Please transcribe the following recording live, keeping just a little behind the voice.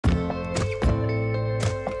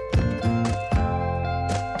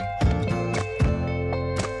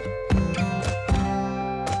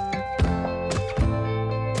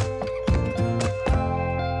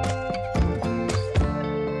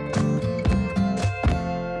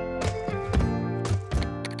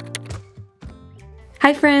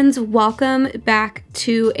Hi friends, welcome back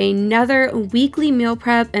to another weekly meal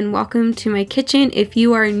prep and welcome to my kitchen. If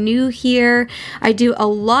you are new here, I do a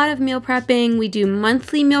lot of meal prepping. We do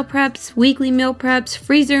monthly meal preps, weekly meal preps,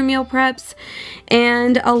 freezer meal preps,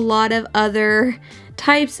 and a lot of other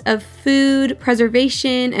types of food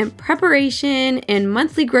preservation and preparation and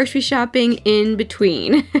monthly grocery shopping in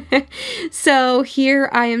between. So here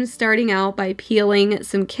I am starting out by peeling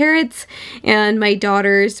some carrots, and my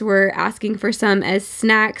daughters were asking for some as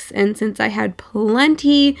snacks, and since I had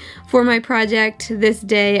plenty for my project this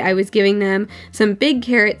day, I was giving them some big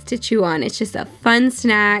carrots to chew on. It's just a fun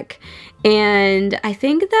snack. And I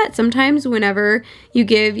think that sometimes whenever you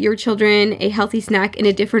give your children a healthy snack in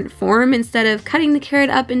a different form, instead of cutting the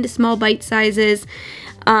carrot up into small bite sizes,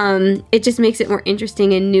 it just makes it more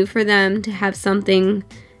interesting and new for them to have something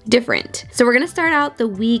different. So we're gonna start out the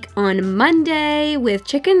week on Monday with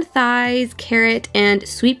chicken thighs, carrot, and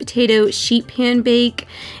sweet potato sheet pan bake.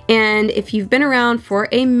 And if you've been around for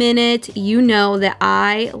a minute, you know that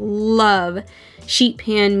I love sheet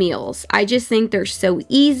pan meals. I just think they're so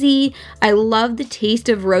easy. I love the taste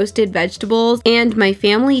of roasted vegetables, and my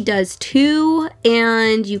family does too,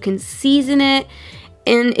 and you can season it,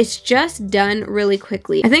 and it's just done really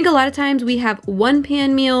quickly. I think a lot of times we have one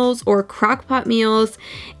pan meals or crock pot meals,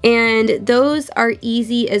 and those are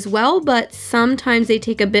easy as well, but sometimes they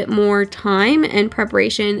take a bit more time and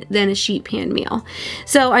preparation than a sheet pan meal.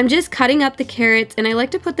 So I'm just cutting up the carrots, and I like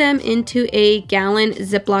to put them into a gallon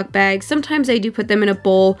Ziploc bag. Sometimes I do put them in a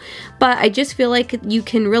bowl, but I just feel like you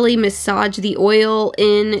can really massage the oil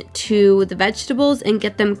into the vegetables and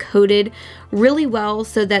get them coated really well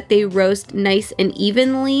so that they roast nice and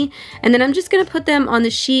evenly. And then I'm just gonna put them on the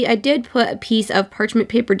sheet. I did put a piece of parchment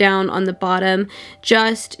paper down on the bottom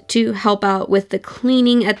just to help out with the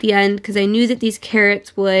cleaning at the end, because I knew that these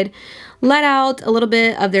carrots would let out a little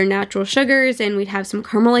bit of their natural sugars and we'd have some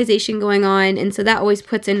caramelization going on, and so that always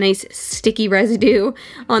puts a nice sticky residue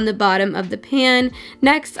on the bottom of the pan.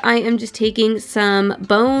 Next, I am just taking some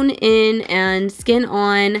bone in and skin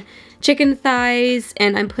on chicken thighs,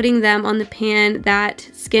 and I'm putting them on the pan. That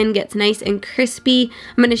skin gets nice and crispy.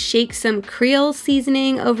 I'm gonna shake some Creole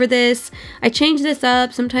seasoning over this. I change this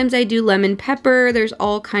up. Sometimes I do lemon pepper. There's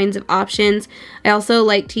all kinds of options. I also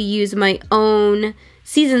like to use my own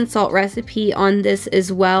seasoned salt recipe on this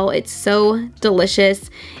as well. It's so delicious,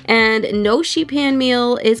 and no sheet pan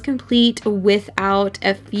meal is complete without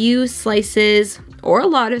a few slices or a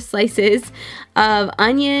lot of slices of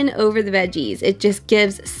onion over the veggies. It just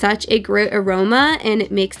gives such a great aroma, and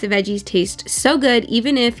it makes the veggies taste so good.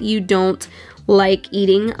 Even if you don't like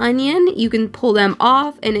eating onion, you can pull them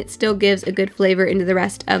off and it still gives a good flavor into the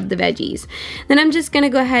rest of the veggies. Then I'm just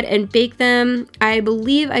gonna go ahead and bake them. I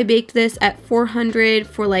believe I baked this at 400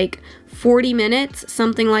 for like 40 minutes,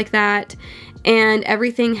 something like that. And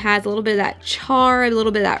everything has a little bit of that char, a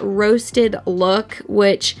little bit of that roasted look,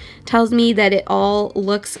 which tells me that it all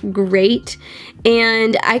looks great.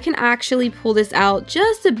 And I can actually pull this out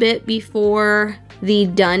just a bit before the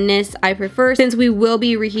doneness I prefer, since we will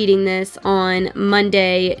be reheating this on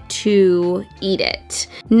Monday to eat it.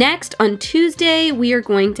 Next, on Tuesday, we are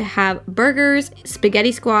going to have burgers,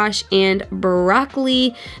 spaghetti squash, and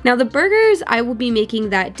broccoli. Now the burgers I will be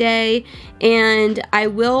making that day, and I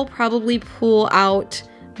will probably pull out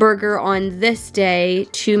burger on this day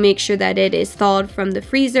to make sure that it is thawed from the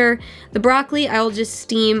freezer. The broccoli I will just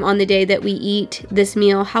steam on the day that we eat this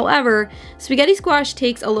meal. However, spaghetti squash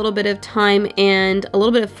takes a little bit of time and a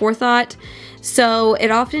little bit of forethought, so it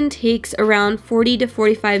often takes around 40 to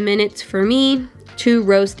 45 minutes for me to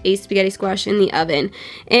roast a spaghetti squash in the oven.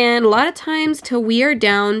 And a lot of times till we are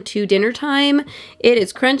down to dinner time, it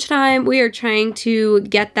is crunch time. We are trying to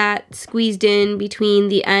get that squeezed in between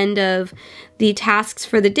the end of the tasks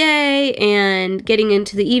for the day and getting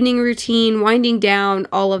into the evening routine, winding down,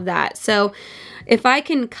 all of that. So if I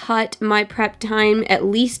can cut my prep time at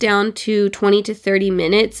least down to 20 to 30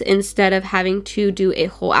 minutes instead of having to do a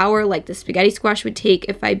whole hour like the spaghetti squash would take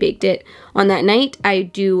if I baked it on that night, I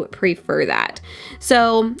do prefer that.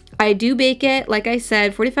 So I do bake it, like I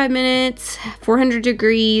said, 45 minutes, 400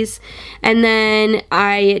 degrees, and then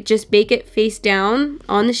I just bake it face down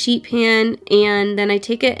on the sheet pan, and then I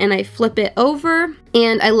take it and I flip it over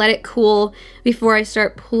and I let it cool before I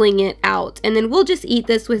start pulling it out. And then we'll just eat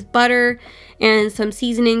this with butter and some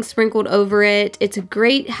seasoning sprinkled over it. It's a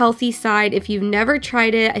great healthy side. If you've never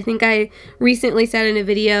tried it, I think I recently said in a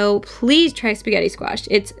video, please try spaghetti squash.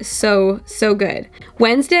 It's so good.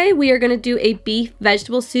 Wednesday, we are gonna do a beef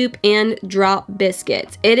vegetable soup and drop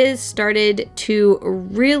biscuits. It has started to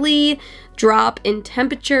really drop in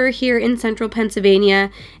temperature here in central Pennsylvania,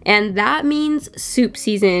 and that means soup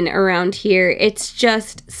season around here. It's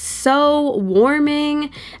just so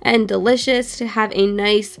warming and delicious to have a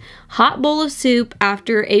nice hot bowl of soup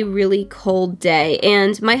after a really cold day.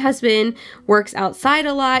 And my husband works outside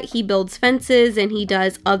a lot. He builds fences and he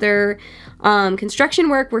does other construction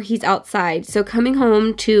work where he's outside. So coming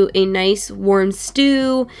home to a nice warm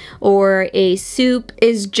stew or a soup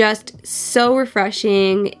is just so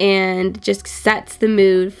refreshing and just sets the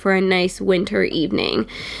mood for a nice winter evening.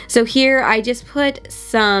 So here I just put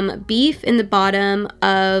some beef in the bottom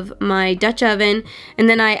of my Dutch oven, and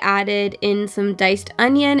then I added in some diced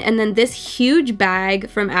onion, and then this huge bag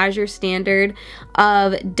from Azure Standard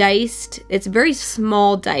of diced, it's very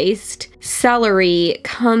small diced celery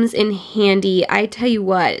comes in handy. I tell you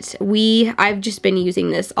what, I've just been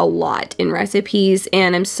using this a lot in recipes,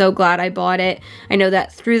 and I'm so glad I bought it. I know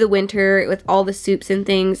that through the winter with all the soups and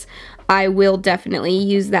things, I will definitely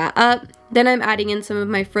use that up. Then I'm adding in some of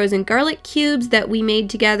my frozen garlic cubes that we made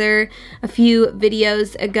together a few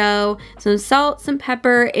videos ago, some salt, some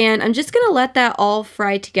pepper, and I'm just gonna let that all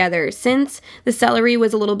fry together. Since the celery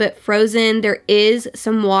was a little bit frozen, there is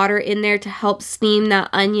some water in there to help steam that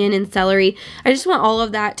onion and celery. I just want all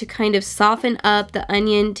of that to kind of soften up the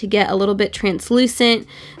onion to get a little bit translucent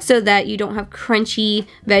so that you don't have crunchy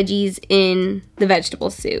veggies in the vegetable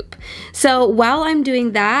soup. So while I'm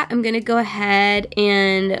doing that, I'm gonna go ahead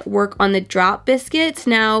and work on the drop biscuits.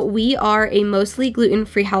 Now, we are a mostly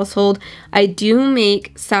gluten-free household. I do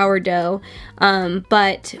make sourdough,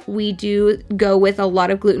 but we do go with a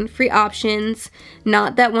lot of gluten-free options.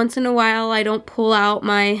 Not that once in a while I don't pull out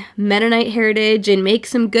my Mennonite heritage and make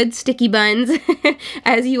some good sticky buns,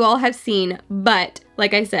 as you all have seen, but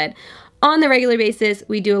like I said, on the regular basis,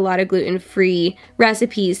 we do a lot of gluten-free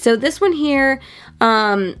recipes. So this one here,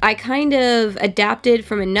 I kind of adapted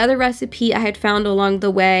from another recipe I had found along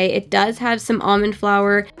the way. It does have some almond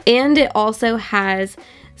flour, and it also has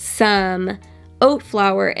some oat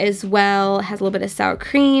flour as well. It has a little bit of sour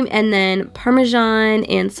cream, and then Parmesan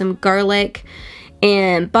and some garlic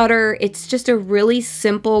and butter. It's just a really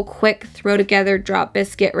simple, quick, throw together drop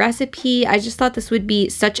biscuit recipe. I just thought this would be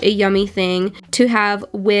such a yummy thing to have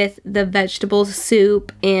with the vegetable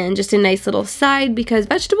soup and just a nice little side, because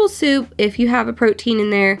vegetable soup, if you have a protein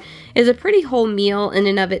in there, is a pretty whole meal in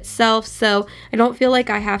and of itself. So I don't feel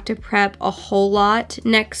like I have to prep a whole lot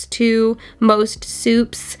next to most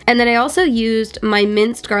soups. And then I also used my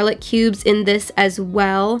minced garlic cubes in this as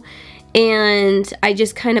well. And I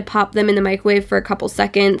just kind of popped them in the microwave for a couple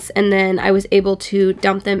seconds, and then I was able to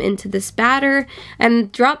dump them into this batter.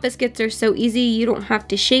 And drop biscuits are so easy, you don't have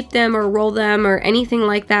to shape them or roll them or anything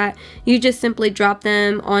like that. You just simply drop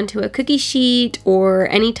them onto a cookie sheet or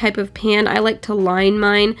any type of pan. I like to line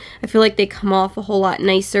mine. I feel like they come off a whole lot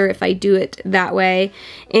nicer if I do it that way.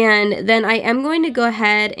 And then I am going to go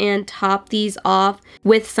ahead and top these off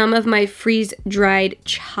with some of my freeze-dried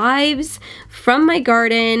chives from my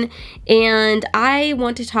garden. And I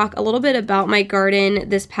want to talk a little bit about my garden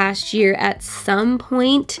this past year. At some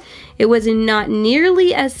point, it was not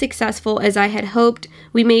nearly as successful as I had hoped.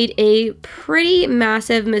 We made a pretty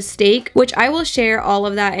massive mistake, which I will share all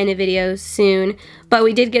of that in a video soon. But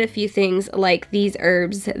we did get a few things like these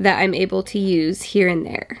herbs that I'm able to use here and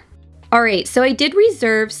there. Alright, so I did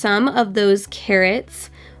reserve some of those carrots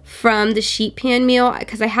from the sheet pan meal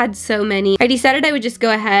because I had so many. I decided I would just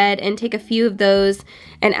go ahead and take a few of those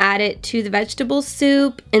and add it to the vegetable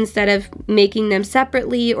soup instead of making them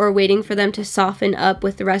separately or waiting for them to soften up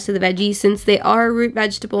with the rest of the veggies. Since they are a root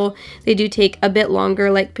vegetable, they do take a bit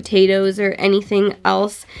longer, like potatoes or anything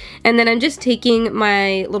else. And then I'm just taking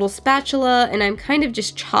my little spatula and I'm kind of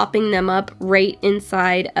just chopping them up right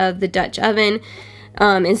inside of the Dutch oven.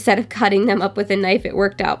 Instead of cutting them up with a knife, it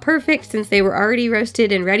worked out perfect since they were already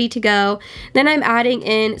roasted and ready to go. Then I'm adding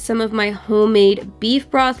in some of my homemade beef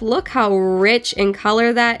broth. Look how rich in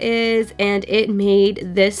color that is, and it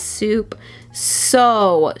made this soup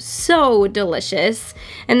so delicious.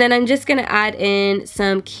 And then I'm just gonna add in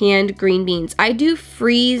some canned green beans. I do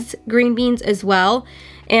freeze green beans as well,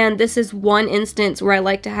 and this is one instance where I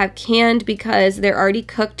like to have canned because they're already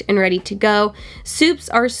cooked and ready to go. Soups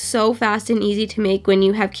are so fast and easy to make when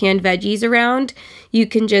you have canned veggies around. You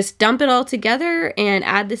can just dump it all together and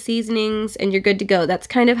add the seasonings and you're good to go. That's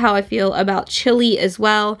kind of how I feel about chili as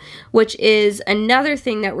well, which is another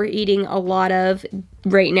thing that we're eating a lot of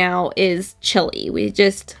right now is chili. We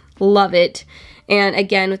just love it. And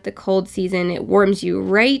again, with the cold season, it warms you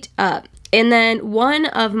right up. And then one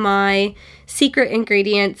of my secret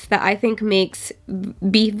ingredients that I think makes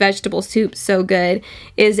beef vegetable soup so good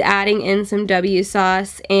is adding in some W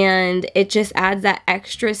sauce, and it just adds that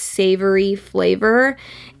extra savory flavor,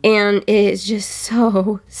 and it is just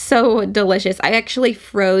so delicious. I actually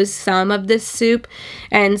froze some of this soup,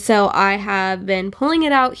 and so I have been pulling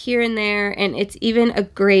it out here and there, and it's even a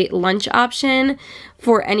great lunch option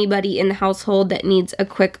for anybody in the household that needs a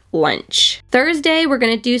quick lunch. Thursday, we're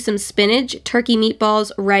gonna do some spinach, turkey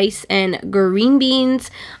meatballs, rice, and green beans.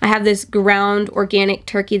 I have this ground organic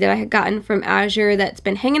turkey that I had gotten from Azure that's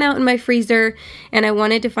been hanging out in my freezer, and I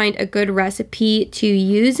wanted to find a good recipe to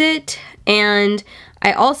use it. And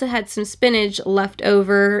I also had some spinach left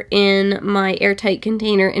over in my airtight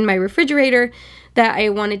container in my refrigerator that I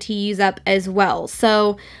wanted to use up as well.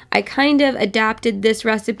 So I kind of adapted this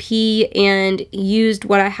recipe and used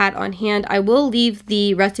what I had on hand. I will leave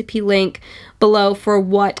the recipe link below for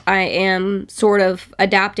what I am sort of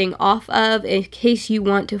adapting off of in case you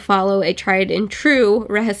want to follow a tried and true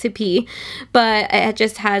recipe. But it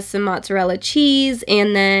just has some mozzarella cheese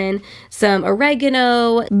and then some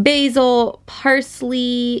oregano, basil,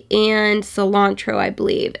 parsley, and cilantro, I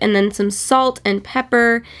believe, and then some salt and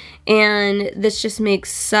pepper. And this just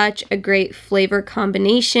makes such a great flavor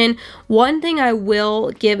combination. One thing I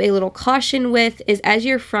will give a little caution with is as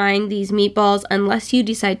you're frying these meatballs, unless you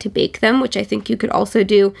decide to bake them, which I think you could also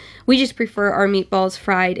do, we just prefer our meatballs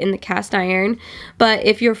fried in the cast iron. But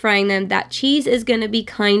if you're frying them, that cheese is going to be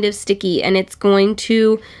kind of sticky and it's going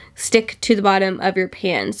to stick to the bottom of your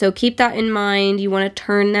pan. So keep that in mind. You want to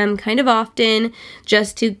turn them kind of often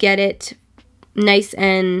just to get it nice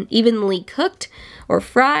and evenly cooked or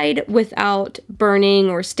fried without burning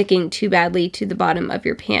or sticking too badly to the bottom of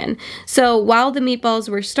your pan. So while the meatballs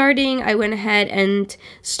were starting, I went ahead and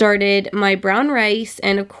started my brown rice,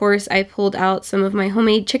 and of course I pulled out some of my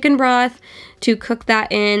homemade chicken broth to cook that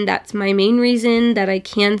in. That's my main reason that I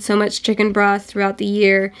can so much chicken broth throughout the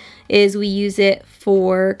year, is we use it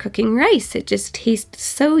for cooking rice. It just tastes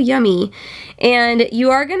so yummy. And you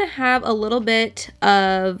are gonna have a little bit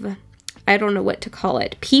of, I don't know what to call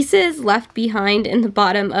it, pieces left behind in the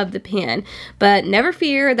bottom of the pan, but never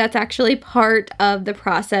fear, that's actually part of the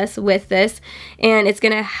process with this, and it's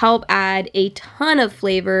gonna help add a ton of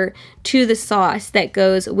flavor to the sauce that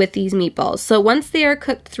goes with these meatballs. So once they are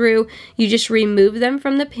cooked through, you just remove them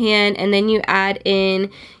from the pan, and then you add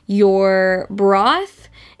in your broth,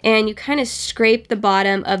 and you kind of scrape the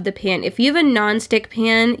bottom of the pan. If you have a non-stick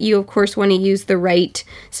pan, you of course want to use the right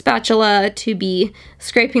spatula to be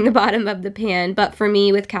scraping the bottom of the pan. But for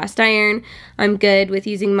me with cast iron, I'm good with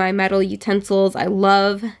using my metal utensils. I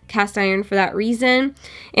love cast iron for that reason.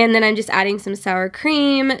 And then I'm just adding some sour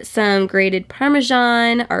cream, some grated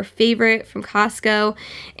Parmesan, our favorite from Costco.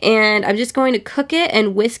 And I'm just going to cook it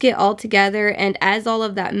and whisk it all together. And as all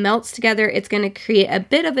of that melts together, it's going to create a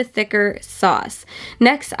bit of a thicker sauce.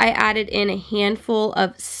 Next, I added in a handful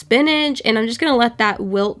of spinach, and I'm just going to let that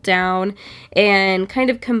wilt down and kind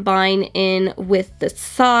of combine in with the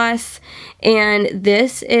sauce. And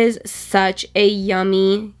this is such a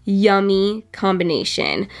yummy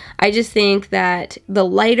combination. I just think that the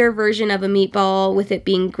lighter version of a meatball, with it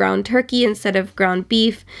being ground turkey instead of ground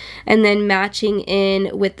beef, and then matching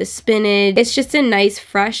in with the spinach, it's just a nice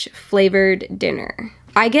fresh flavored dinner.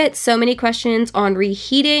 I get so many questions on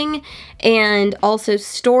reheating and also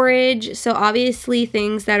storage. So obviously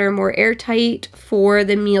things that are more airtight for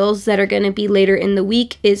the meals that are going to be later in the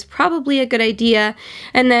week is probably a good idea.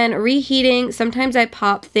 And then reheating, sometimes I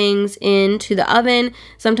pop things into the oven.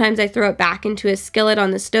 Sometimes I throw it back into a skillet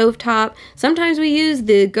on the stovetop. Sometimes we use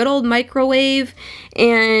the good old microwave,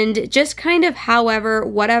 and just kind of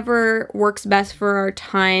whatever works best for our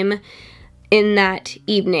time in that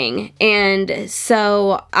evening. And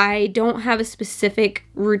so I don't have a specific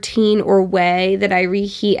routine or way that I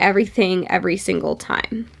reheat everything every single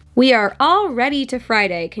time. We are all ready to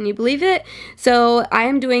Friday. Can you believe it? So I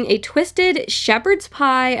am doing a twisted shepherd's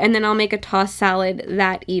pie, and then I'll make a tossed salad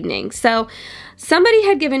that evening. So somebody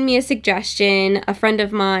had given me a suggestion, a friend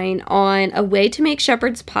of mine, on a way to make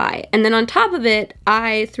shepherd's pie. And then on top of it,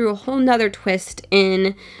 I threw a whole nother twist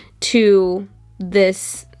into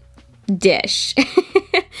this dish.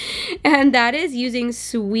 And that is using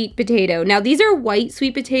sweet potato. Now these are white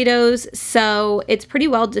sweet potatoes, so it's pretty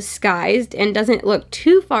well disguised and doesn't look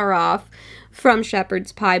too far off from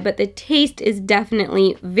shepherd's pie, but the taste is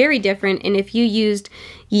definitely very different. And if you used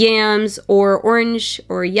yams or orange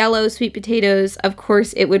or yellow sweet potatoes, of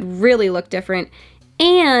course it would really look different.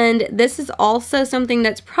 And this is also something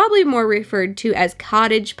that's probably more referred to as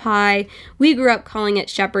cottage pie. We grew up calling it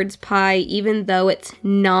shepherd's pie, even though it's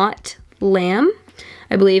not lamb.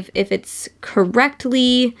 I believe if it's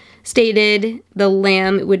correctly stated, the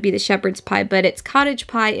lamb would be the shepherd's pie, but it's cottage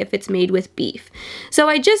pie if it's made with beef. So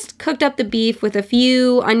I just cooked up the beef with a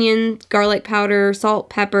few onion, garlic powder, salt,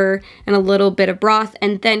 pepper, and a little bit of broth.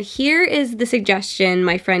 And then here is the suggestion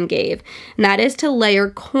my friend gave, and that is to layer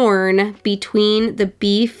corn between the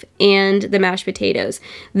beef and the mashed potatoes.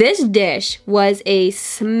 This dish was a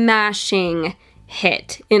smashing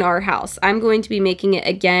hit in our house. I'm going to be making it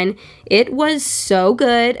again. It was so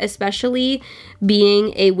good, especially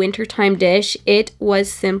being a wintertime dish. It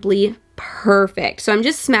was simply perfect. So I'm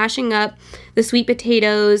just smashing up the sweet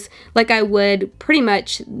potatoes like I would pretty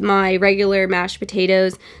much my regular mashed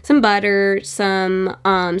potatoes, some butter, some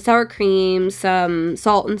sour cream, some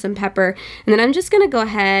salt, and some pepper. And then I'm just going to go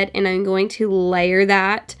ahead and I'm going to layer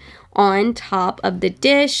that on top of the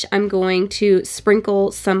dish. I'm going to sprinkle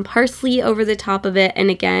some parsley over the top of it. And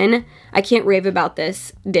again, I can't rave about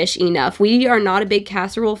this dish enough. We are not a big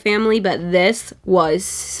casserole family, but this was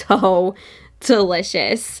so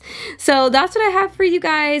delicious. So that's what I have for you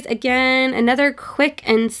guys. Again, another quick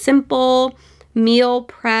and simple meal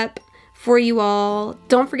prep for you all.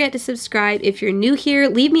 Don't forget to subscribe if you're new here.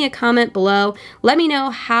 Leave me a comment below. Let me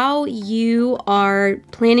know how you are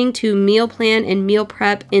planning to meal plan and meal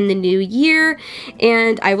prep in the new year,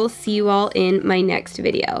 and I will see you all in my next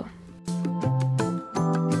video.